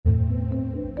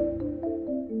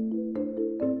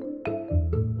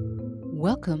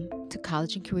Welcome to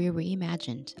College and Career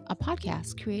Reimagined, a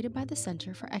podcast created by the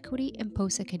Center for Equity and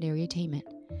Postsecondary Attainment.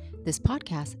 This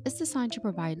podcast is designed to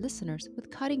provide listeners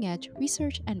with cutting-edge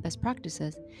research and best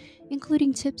practices,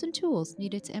 including tips and tools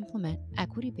needed to implement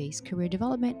equity-based career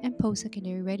development and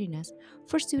postsecondary readiness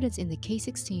for students in the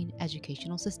K-16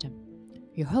 educational system.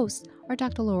 Your hosts are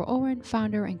Dr. Laura Owen,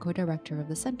 founder and co-director of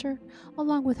the center,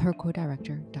 along with her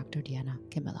co-director, Dr. Diana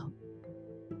Camillo.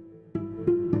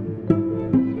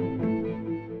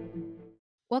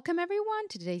 Welcome, everyone,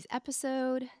 to today's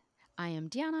episode. I am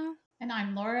Diana. And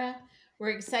I'm Laura. We're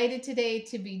excited today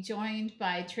to be joined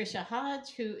by Tricia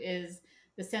Hodge, who is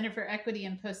the Center for Equity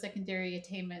and Postsecondary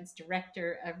Attainment's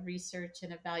Director of Research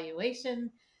and Evaluation.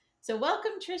 So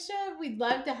welcome, Tricia. We'd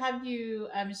love to have you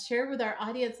share with our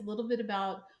audience a little bit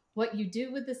about what you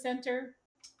do with the center.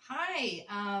 Hi.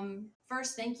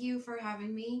 First, thank you for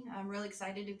having me. I'm really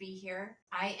excited to be here.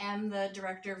 I am the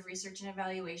Director of Research and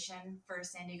Evaluation for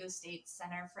San Diego State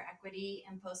Center for Equity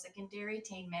and Postsecondary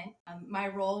Attainment. My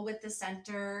role with the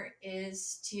center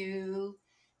is to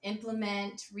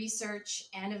implement research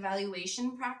and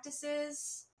evaluation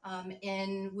practices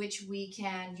in which we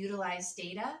can utilize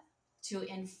data to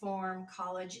inform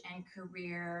college and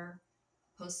career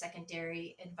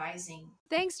post-secondary advising.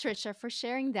 Thanks, Tricia, for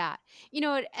sharing that.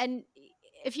 And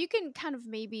if you can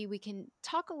maybe we can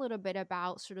talk a little bit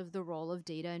about sort of the role of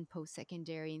data in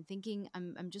post-secondary and thinking,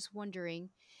 I'm just wondering,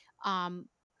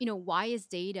 why is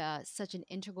data such an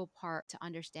integral part to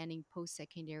understanding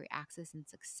post-secondary access and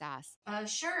success?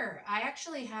 Sure. I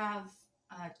actually have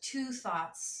two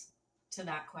thoughts to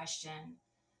that question.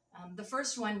 The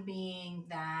first one being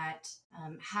that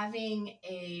having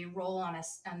a role on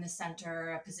the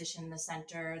center, a position in the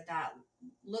center that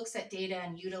looks at data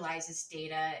and utilizes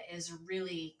data is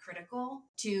really critical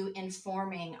to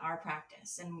informing our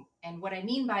practice. And what I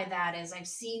mean by that is I've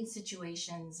seen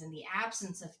situations in the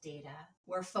absence of data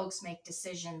where folks make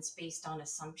decisions based on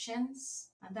assumptions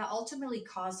that ultimately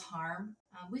cause harm.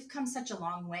 We've come such a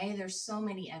long way. There's so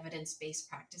many evidence-based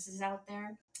practices out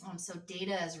there. So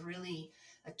data is really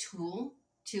a tool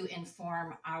to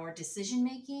inform our decision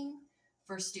making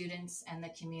for students and the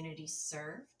community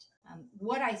served.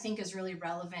 What I think is really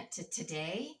relevant to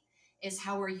today is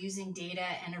how we're using data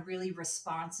in a really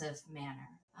responsive manner.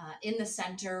 In the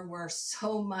center, we're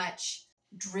so much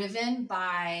driven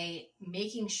by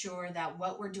making sure that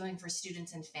what we're doing for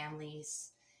students and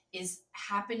families is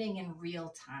happening in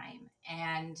real time.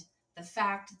 And the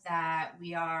fact that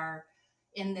we are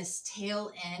in this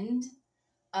tail end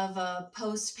of a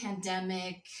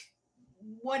post-pandemic,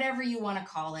 whatever you want to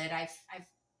call it,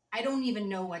 I don't even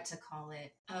know what to call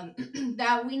it,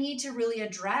 that we need to really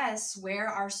address where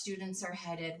our students are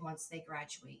headed once they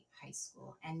graduate high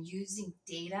school, and using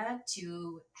data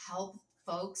to help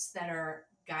folks that are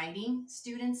guiding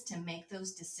students to make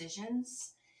those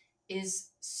decisions is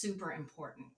super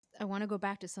important. I want to go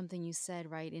back to something you said,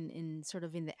 right? In sort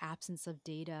of in the absence of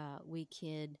data, we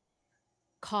could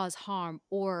cause harm,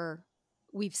 or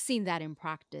we've seen that in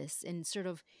practice. And sort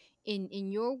of in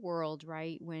your world,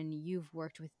 right, when you've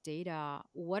worked with data,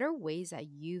 what are ways that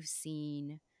you've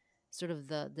seen sort of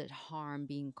the harm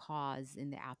being caused in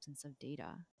the absence of data?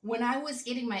 When I was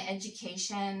getting my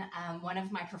education, one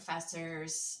of my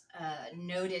professors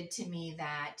noted to me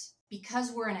that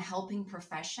because we're in a helping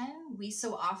profession, we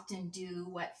so often do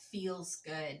what feels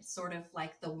good, sort of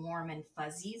like the warm and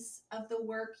fuzzies of the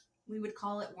work. We would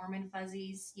call it warm and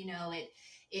fuzzies. You know,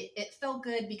 it felt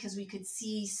good because we could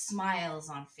see smiles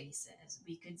on faces.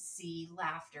 We could see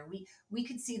laughter. We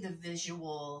could see the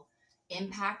visual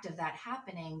impact of that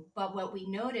happening. But what we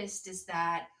noticed is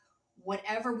that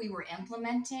whatever we were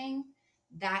implementing,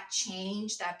 that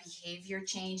change, that behavior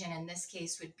change, and in this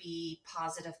case would be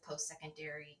positive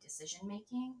post-secondary decision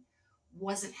making,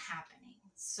 wasn't happening.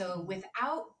 So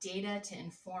without data to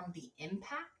inform the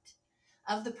impact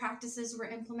of the practices we're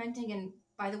implementing, and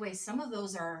by the way, some of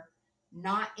those are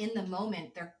not in the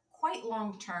moment, they're quite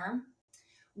long term.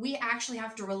 We actually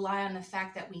have to rely on the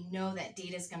fact that we know that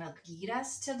data is going to lead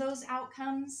us to those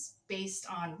outcomes based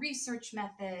on research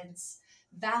methods,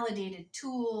 validated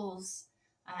tools,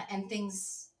 and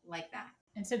things like that.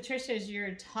 And so, Tricia, as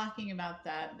you're talking about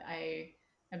that, I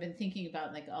have been thinking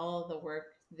about like all the work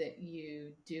that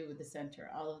you do with the center,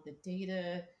 all of the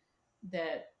data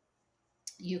that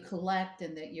you collect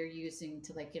and that you're using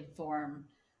to like inform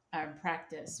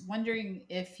practice. Wondering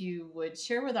if you would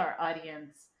share with our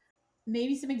audience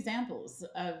maybe some examples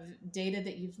of data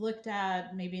that you've looked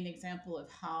at, maybe an example of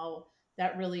how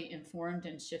that really informed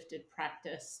and shifted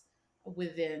practice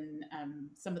within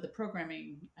some of the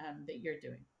programming that you're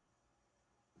doing.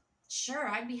 Sure,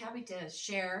 I'd be happy to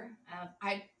share.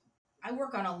 I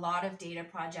work on a lot of data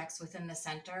projects within the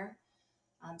center.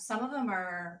 Some of them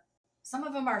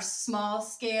are small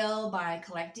scale by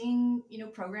collecting,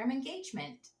 program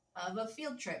engagement of a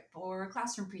field trip or a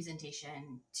classroom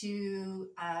presentation to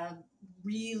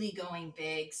really going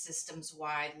big systems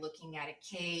wide, looking at a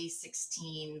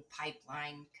K-16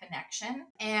 pipeline connection.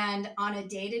 And on a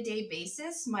day-to-day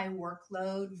basis, my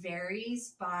workload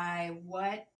varies by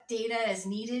what data is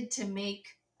needed to make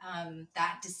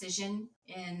that decision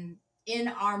in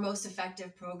our most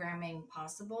effective programming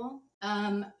possible.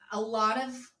 A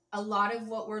lot of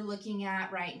what we're looking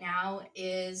at right now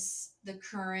is the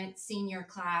current senior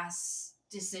class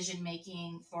decision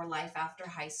making for life after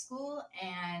high school,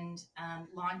 and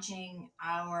launching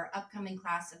our upcoming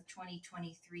class of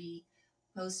 2023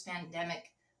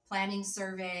 post-pandemic planning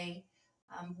survey,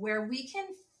 where we can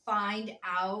find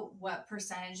out what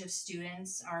percentage of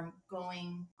students are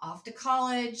going off to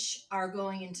college, are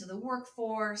going into the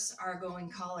workforce, are going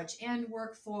college and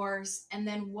workforce, and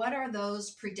then what are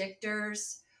those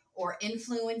predictors or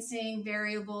influencing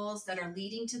variables that are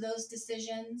leading to those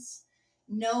decisions,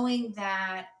 knowing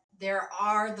that there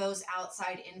are those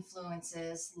outside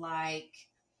influences like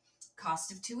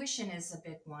cost of tuition is a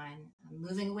big one,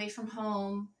 moving away from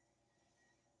home,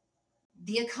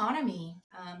 the economy,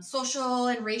 social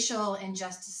and racial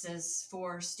injustices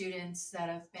for students that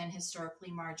have been historically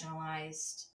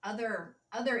marginalized, other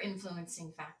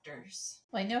influencing factors.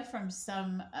 Well, I know from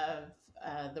some of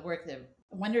the work that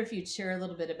I wonder if you'd share a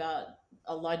little bit about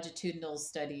a longitudinal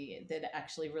study that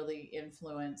actually really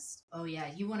influenced. Oh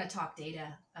yeah, you want to talk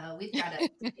data? We've got a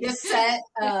data set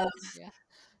of Yeah.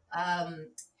 um,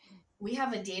 we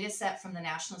have a data set from the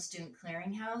National Student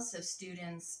Clearinghouse of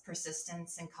students'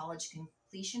 persistence and college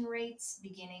completion rates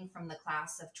beginning from the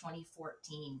class of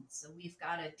 2014. So we've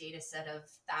got a data set of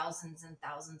thousands and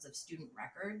thousands of student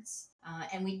records.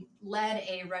 And we led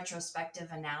a retrospective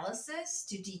analysis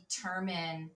to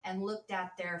determine and looked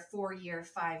at their 4-year,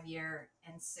 5-year,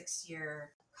 and 6-year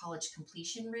college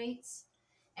completion rates.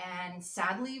 And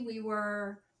sadly, we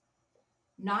were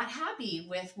not happy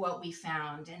with what we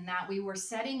found, and that we were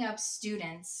setting up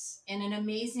students in an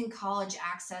amazing college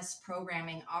access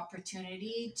programming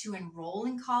opportunity to enroll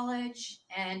in college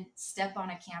and step on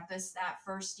a campus that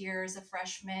first year as a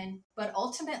freshman. But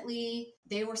ultimately,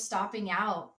 they were stopping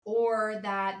out, or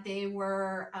that they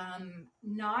were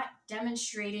not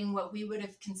demonstrating what we would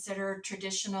have considered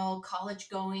traditional college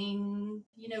going,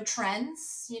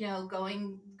 trends,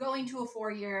 going to a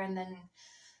 4-year and then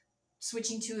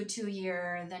switching to a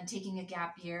 2-year, then taking a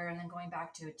gap year, and then going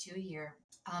back to a 2-year.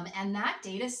 And that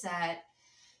data set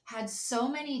had so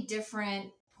many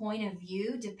different point of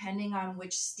view depending on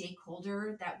which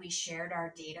stakeholder that we shared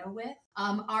our data with.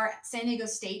 Our San Diego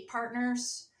State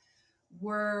partners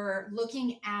were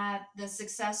looking at the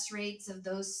success rates of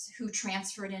those who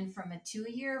transferred in from a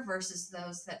 2-year versus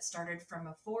those that started from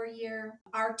a 4-year.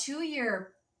 Our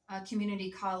 2-year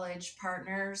community college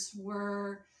partners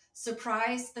were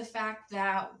surprised the fact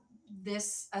that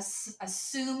this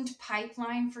assumed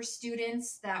pipeline for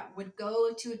students that would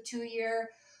go to a 2-year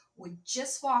would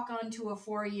just walk onto a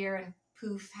 4-year and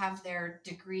poof, have their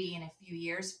degree in a few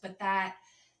years, but that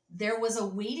there was a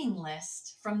waiting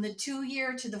list from the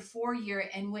 2-year to the 4-year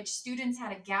in which students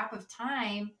had a gap of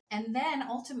time, and then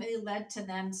ultimately led to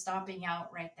them stopping out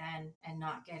right then and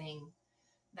not getting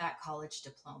that college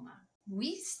diploma.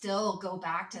 We still go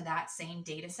back to that same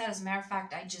data set. As a matter of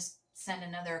fact, I just sent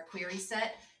another query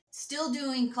set, still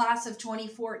doing class of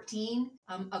 2014,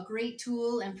 a great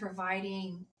tool in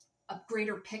providing a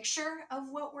greater picture of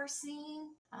what we're seeing.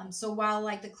 So while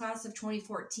like the class of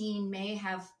 2014 may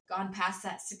have gone past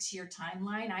that 6-year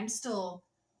timeline,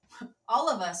 all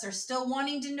of us are still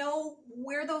wanting to know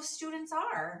where those students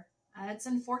are. It's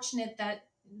unfortunate that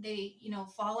they,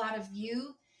 fall out of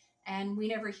view and we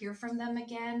never hear from them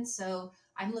again. So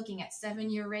I'm looking at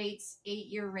 7-year rates,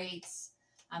 8-year rates,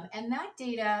 and that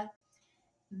data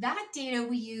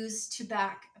we use to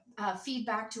feed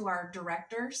back to our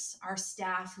directors, our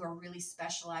staff who are really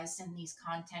specialized in these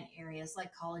content areas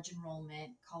like college enrollment,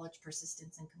 college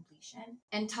persistence and completion,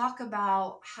 and talk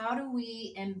about how do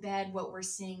we embed what we're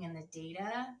seeing in the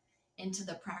data into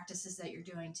the practices that you're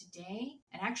doing today.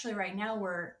 And actually right now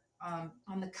we're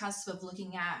on the cusp of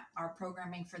looking at our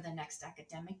programming for the next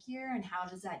academic year, and how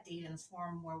does that data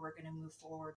inform where we're going to move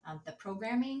forward the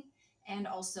programming, and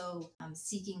also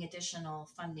seeking additional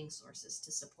funding sources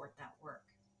to support that work.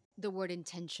 The word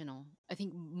intentional. I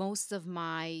think most of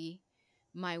my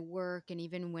work, and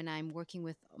even when I'm working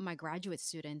with my graduate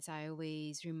students, I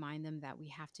always remind them that we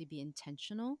have to be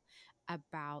intentional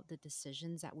about the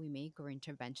decisions that we make or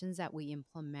interventions that we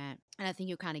implement. And I think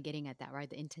you're kind of getting at that, right?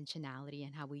 The intentionality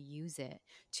and how we use it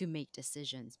to make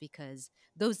decisions, because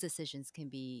those decisions can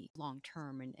be long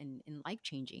term and life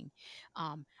changing.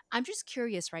 I'm just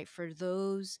curious, right? For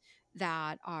those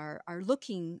that are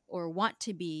looking or want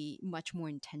to be much more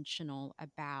intentional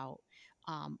about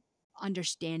um,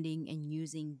 understanding and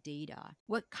using data,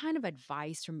 what kind of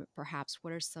advice, or perhaps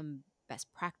what are some best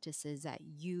practices that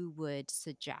you would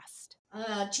suggest?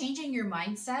 Changing your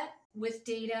mindset with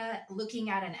data, looking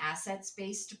at an assets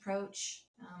based approach.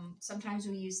 Sometimes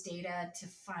we use data to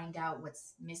find out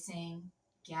what's missing,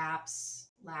 gaps,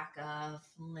 lack of,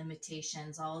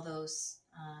 limitations, all those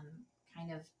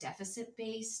kind of deficit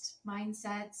based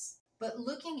mindsets. But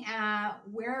looking at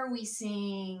where are we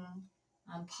seeing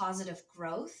positive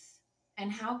growth,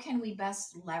 and how can we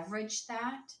best leverage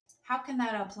that? How can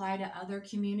that apply to other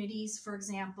communities, for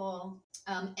example?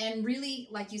 And really,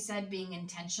 like you said, being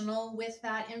intentional with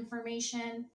that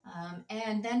information,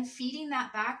 and then feeding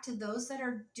that back to those that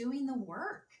are doing the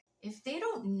work. If they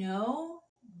don't know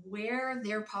where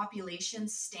their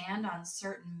populations stand on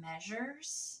certain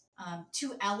measures,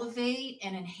 to elevate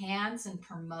and enhance and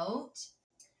promote,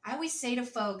 I always say to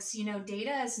folks,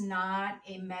 data is not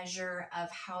a measure of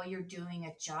how you're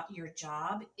doing your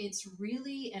job. It's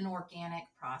really an organic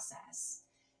process.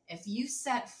 If you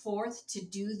set forth to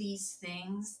do these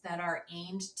things that are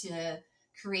aimed to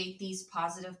create these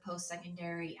positive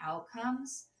post-secondary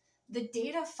outcomes, the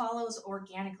data follows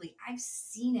organically. I've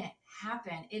seen it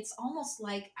happen. It's almost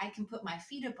like I can put my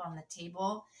feet up on the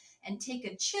table and take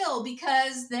a chill,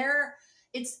 because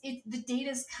the data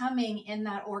is coming in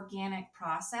that organic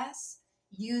process,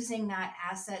 using that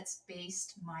assets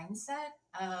based mindset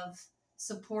of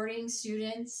supporting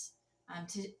students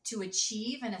to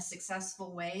achieve in a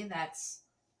successful way that's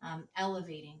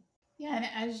elevating. Yeah, and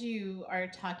as you are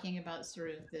talking about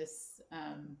sort of this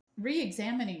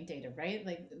re-examining data, right?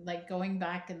 Like going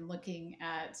back and looking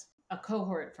at a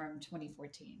cohort from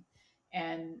 2014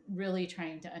 and really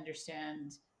trying to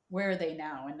understand where are they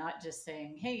now, and not just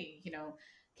saying, hey,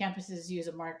 campuses use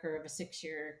a marker of a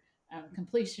 6-year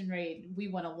completion rate. We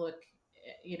want to look,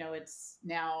 it's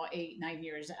now 8-9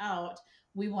 years out.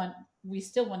 We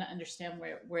still want to understand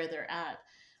where they're at.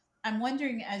 I'm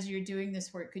wondering, as you're doing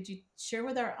this work, could you share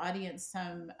with our audience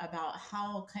some about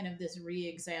how kind of this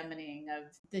re-examining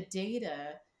of the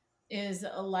data is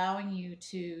allowing you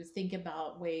to think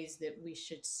about ways that we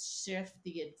should shift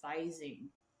the advising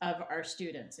of our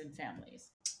students and families?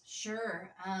 Sure.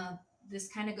 This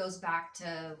kind of goes back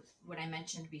to what I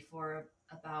mentioned before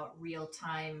about real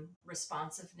time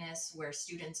responsiveness, where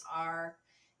students are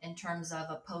in terms of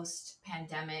a post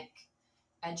pandemic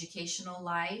educational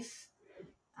life.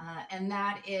 And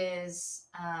that is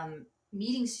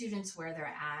meeting students where they're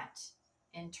at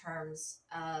in terms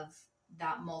of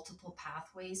that multiple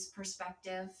pathways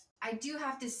perspective. I do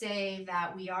have to say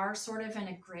that we are sort of in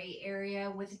a gray area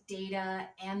with data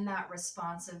and that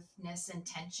responsiveness and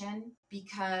tension,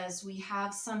 because we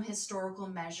have some historical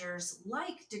measures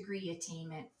like degree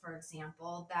attainment, for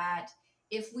example, that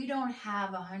if we don't have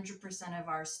 100% of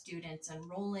our students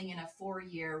enrolling in a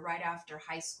 4-year right after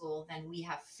high school, then we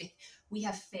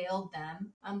have failed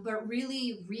them. But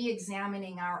really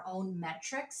re-examining our own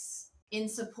metrics in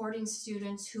supporting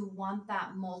students who want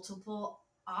that multiple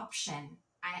option,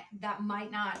 that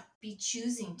might not be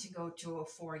choosing to go to a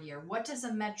 4-year. What does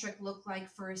a metric look like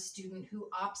for a student who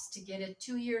opts to get a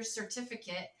 2-year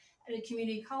certificate at a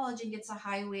community college and gets a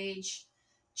high wage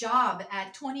job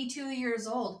at 22 years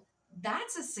old?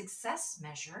 That's a success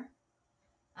measure.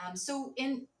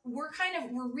 We're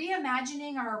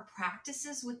reimagining our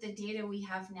practices with the data we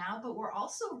have now, but we're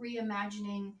also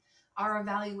reimagining our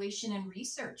evaluation and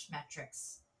research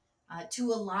metrics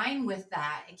to align with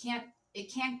that.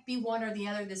 It can't be one or the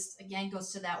other. This again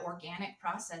goes to that organic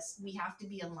process. We have to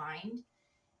be aligned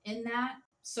in that.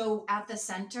 So at the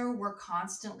center, we're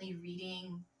constantly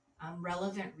reading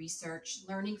relevant research,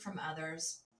 learning from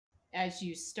others. As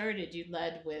you started, you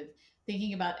led with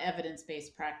thinking about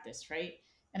evidence-based practice, right?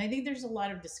 And I think there's a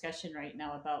lot of discussion right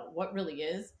now about what really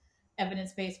is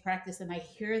evidence-based practice. And I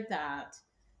hear that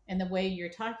in the way you're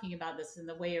talking about this, in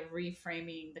the way of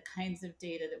reframing the kinds of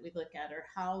data that we look at, or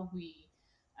how we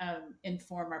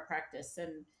inform our practice.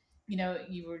 And,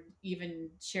 you were even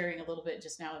sharing a little bit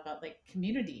just now about like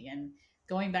community, and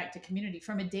going back to community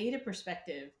from a data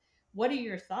perspective. What are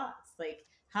your thoughts? Like,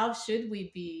 how should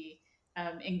we be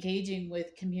engaging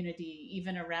with community,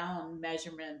 even around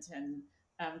measurement and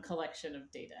collection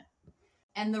of data?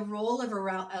 And the role of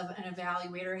an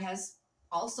evaluator has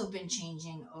also been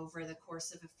changing over the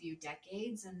course of a few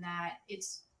decades, and that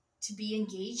it's to be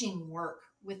engaging work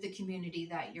with the community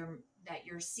that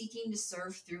you're seeking to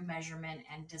serve through measurement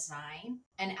and design,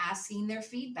 and asking their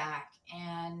feedback,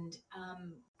 and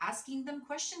asking them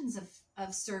questions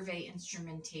of survey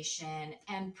instrumentation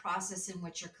and process in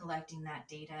which you're collecting that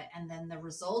data, and then the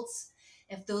results,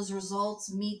 if those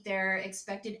results meet their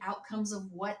expected outcomes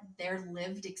of what their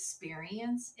lived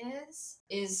experience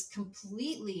is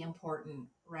completely important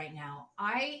right now.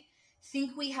 I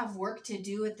think we have work to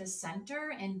do at the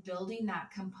center in building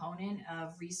that component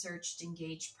of research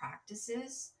engaged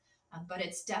practices. But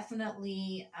it's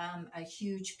definitely a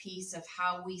huge piece of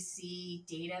how we see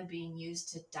data being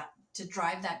used to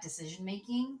drive that decision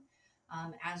making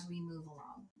as we move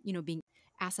along. Being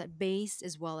asset based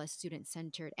as well as student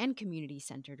centered and community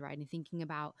centered, right? And thinking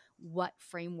about what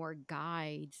framework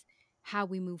guides how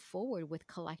we move forward with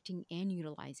collecting and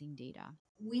utilizing data.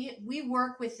 We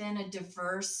work within a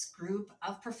diverse group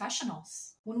of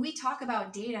professionals. When we talk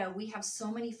about data, we have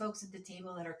so many folks at the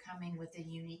table that are coming with a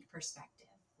unique perspective,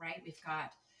 right? We've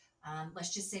got,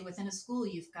 let's just say within a school,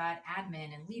 you've got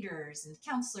admin and leaders and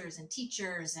counselors and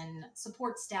teachers and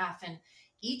support staff. And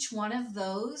each one of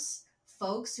those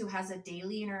folks who has a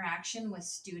daily interaction with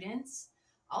students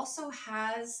also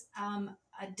has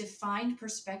a defined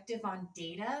perspective on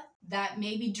data that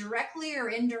maybe directly or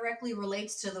indirectly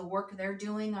relates to the work they're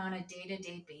doing on a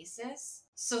day-to-day basis.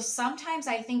 So sometimes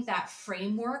I think that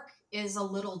framework is a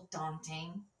little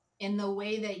daunting in the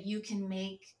way that you can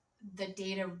make the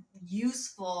data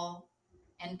useful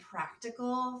and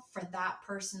practical for that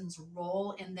person's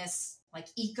role in this like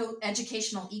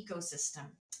educational ecosystem.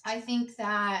 I think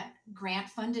that grant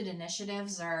funded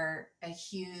initiatives are a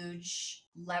huge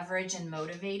leverage and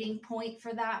motivating point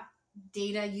for that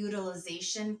data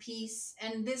utilization piece.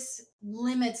 And this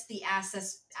limits the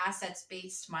assets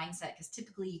based mindset, because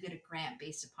typically you get a grant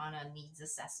based upon a needs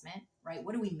assessment, right?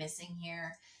 What are we missing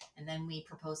here? And then we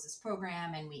propose this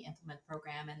program and we implement the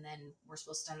program, and then we're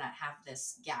supposed to not have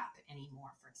this gap anymore,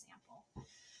 for example.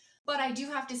 But I do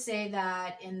have to say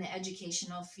that in the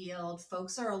educational field,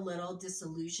 folks are a little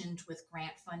disillusioned with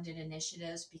grant funded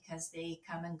initiatives because they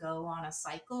come and go on a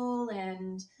cycle.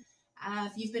 And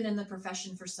if you've been in the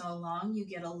profession for so long, you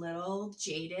get a little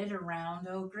jaded around,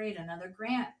 oh, great, another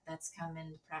grant that's come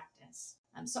into practice.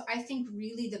 So I think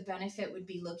really the benefit would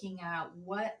be looking at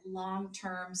what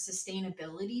long-term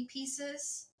sustainability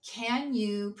pieces can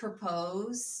you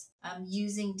propose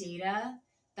using data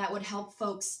that would help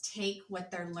folks take what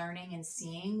they're learning and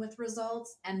seeing with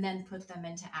results and then put them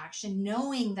into action,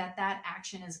 knowing that that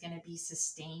action is going to be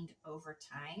sustained over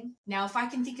time. Now, if I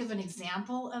can think of an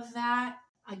example of that,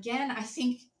 again, I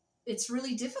think it's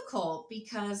really difficult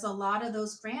because a lot of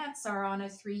those grants are on a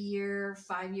 3-year,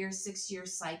 5-year, 6-year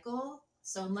cycle.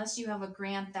 So unless you have a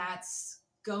grant that's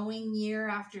going year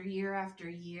after year after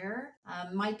year,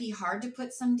 might be hard to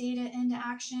put some data into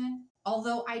action.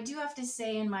 Although I do have to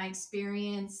say, in my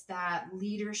experience, that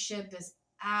leadership is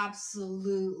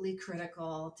absolutely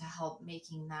critical to help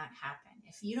making that happen.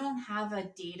 If you don't have a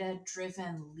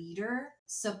data-driven leader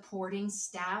supporting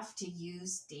staff to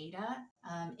use data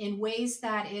in ways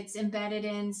that it's embedded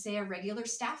in, say, a regular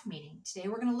staff meeting. Today,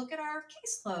 we're going to look at our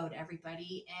caseload,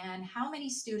 everybody, and how many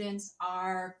students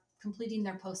are completing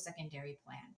their post-secondary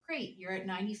plan. Great, you're at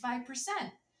 95%.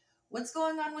 What's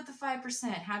going on with the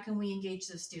 5%? How can we engage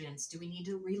those students? Do we need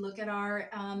to relook at our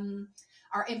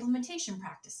implementation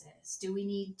practices? Do we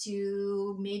need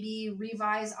to maybe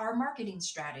revise our marketing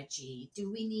strategy? Do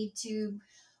we need to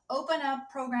open up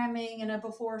programming in a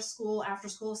before school, after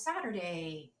school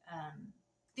Saturday?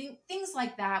 Things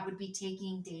like that would be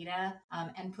taking data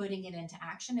and putting it into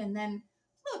action. And then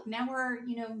look, now we're,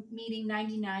 meeting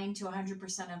 99 to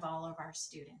 100% of all of our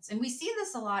students. And we see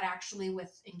this a lot actually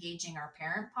with engaging our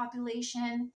parent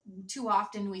population. Too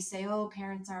often we say, oh,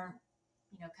 parents aren't,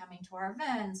 coming to our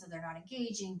events, so they're not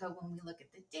engaging. But when we look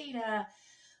at the data,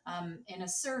 in a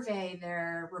survey,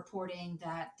 they're reporting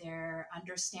that they're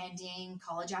understanding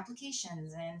college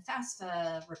applications and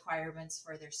FAFSA requirements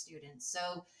for their students.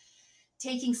 So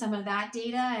taking some of that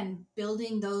data and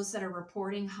building those that are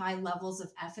reporting high levels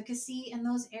of efficacy in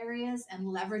those areas and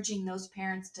leveraging those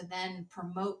parents to then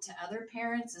promote to other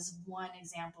parents is one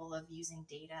example of using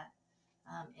data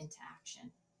into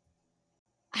action.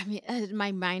 I mean,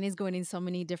 my mind is going in so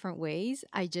many different ways.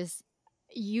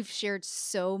 You've shared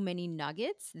so many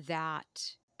nuggets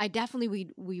that I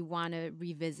definitely we want to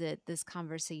revisit this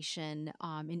conversation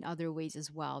in other ways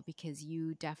as well, because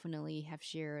you definitely have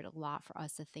shared a lot for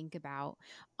us to think about.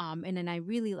 And then I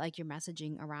really like your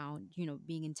messaging around,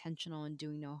 being intentional and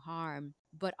doing no harm,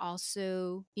 but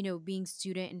also, being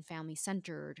student and family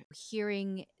centered,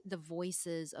 hearing the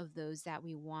voices of those that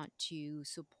we want to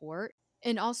support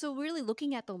And also really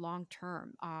looking at the long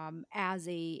term. As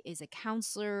a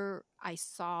counselor, I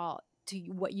saw to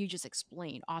what you just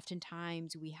explained.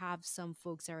 Oftentimes, we have some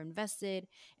folks that are invested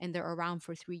and they're around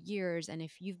for 3 years. And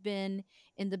if you've been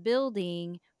in the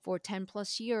building for 10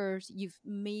 plus years, you've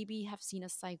maybe have seen a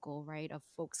cycle, right, of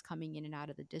folks coming in and out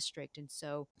of the district. And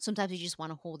so sometimes you just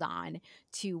want to hold on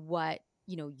to what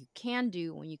you can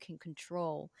do when you can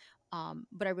control.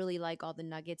 But I really like all the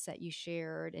nuggets that you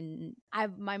shared, and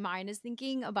my mind is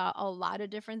thinking about a lot of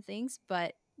different things.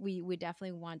 But we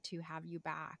definitely want to have you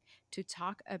back to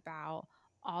talk about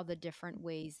all the different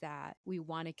ways that we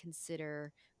want to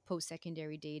consider post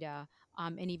secondary data,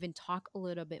 and even talk a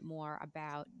little bit more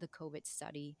about the COVID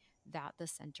study that the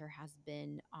center has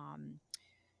been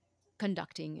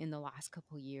conducting in the last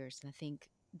couple of years. And I think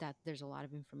that there's a lot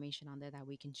of information on there that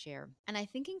we can share. And I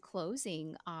think in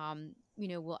closing,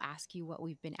 we'll ask you what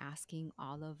we've been asking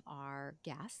all of our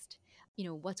guests.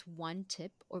 What's one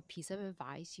tip or piece of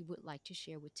advice you would like to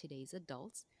share with today's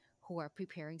adults who are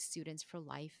preparing students for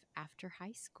life after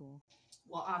high school?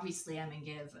 Well, obviously, I'm going to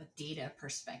give a data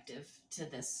perspective to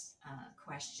this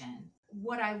question.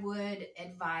 What I would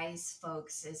advise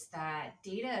folks is that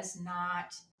data is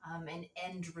not an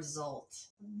end result.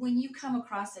 When you come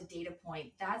across a data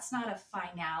point, that's not a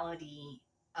finality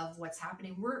of what's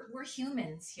happening. We're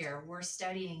humans here. We're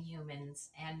studying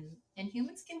humans, and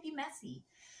humans can be messy.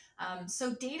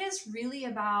 So data is really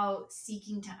about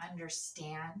seeking to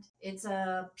understand. It's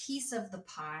a piece of the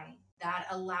pie that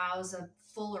allows a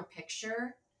fuller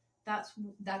picture. That's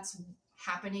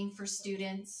happening for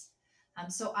students.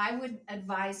 So I would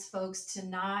advise folks to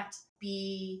not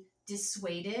be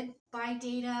dissuaded by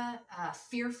data,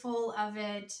 fearful of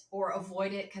it, or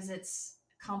avoid it because it's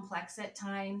complex at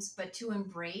times, but to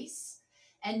embrace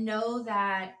and know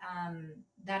that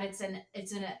that it's an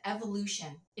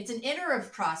evolution. It's an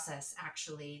iterative process,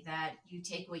 actually. That you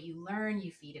take what you learn,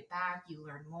 you feed it back, you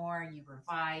learn more, you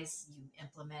revise, you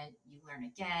implement, you learn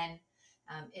again.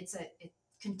 It's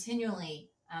continually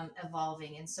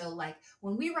evolving, and so like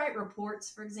when we write reports,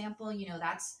 for example,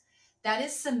 that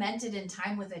is cemented in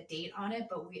time with a date on it,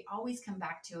 but we always come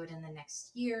back to it in the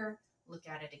next year, look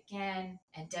at it again,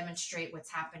 and demonstrate what's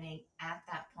happening at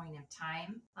that point in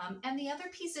time. And the other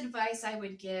piece of advice I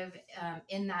would give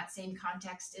in that same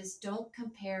context is don't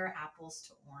compare apples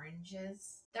to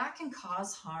oranges. That can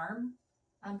cause harm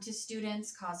to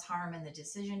students, cause harm in the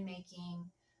decision making.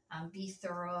 Be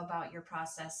thorough about your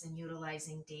process and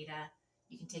utilizing data.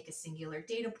 You can take a singular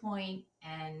data point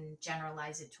and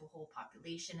generalize it to a whole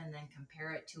population and then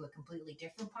compare it to a completely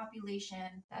different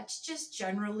population. That's just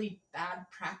generally bad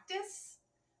practice.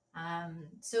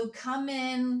 So come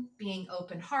in being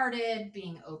open-hearted,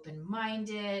 being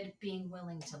open-minded, being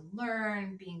willing to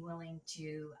learn, being willing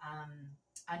to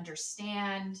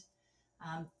understand.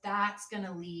 That's going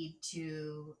to lead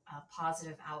to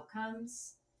positive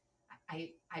outcomes.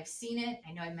 I've seen it.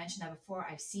 I know I mentioned that before.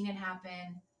 I've seen it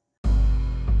happen.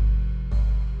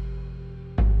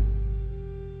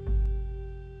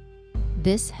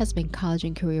 This has been College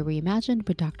and Career Reimagined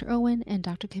with Dr. Owen and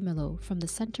Dr. Camillo from the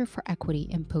Center for Equity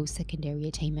in Post-Secondary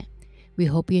Attainment. We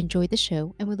hope you enjoyed the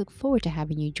show, and we look forward to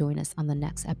having you join us on the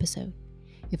next episode.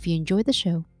 If you enjoyed the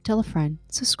show, tell a friend,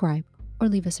 subscribe, or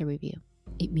leave us a review.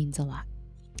 It means a lot.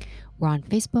 We're on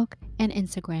Facebook and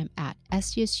Instagram at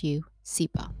SDSU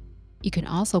CEPA. You can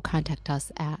also contact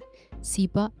us at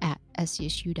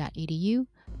cepa@sdsu.edu.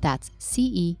 That's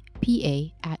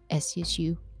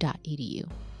CEPA@sdsu.edu.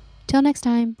 Till next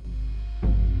time.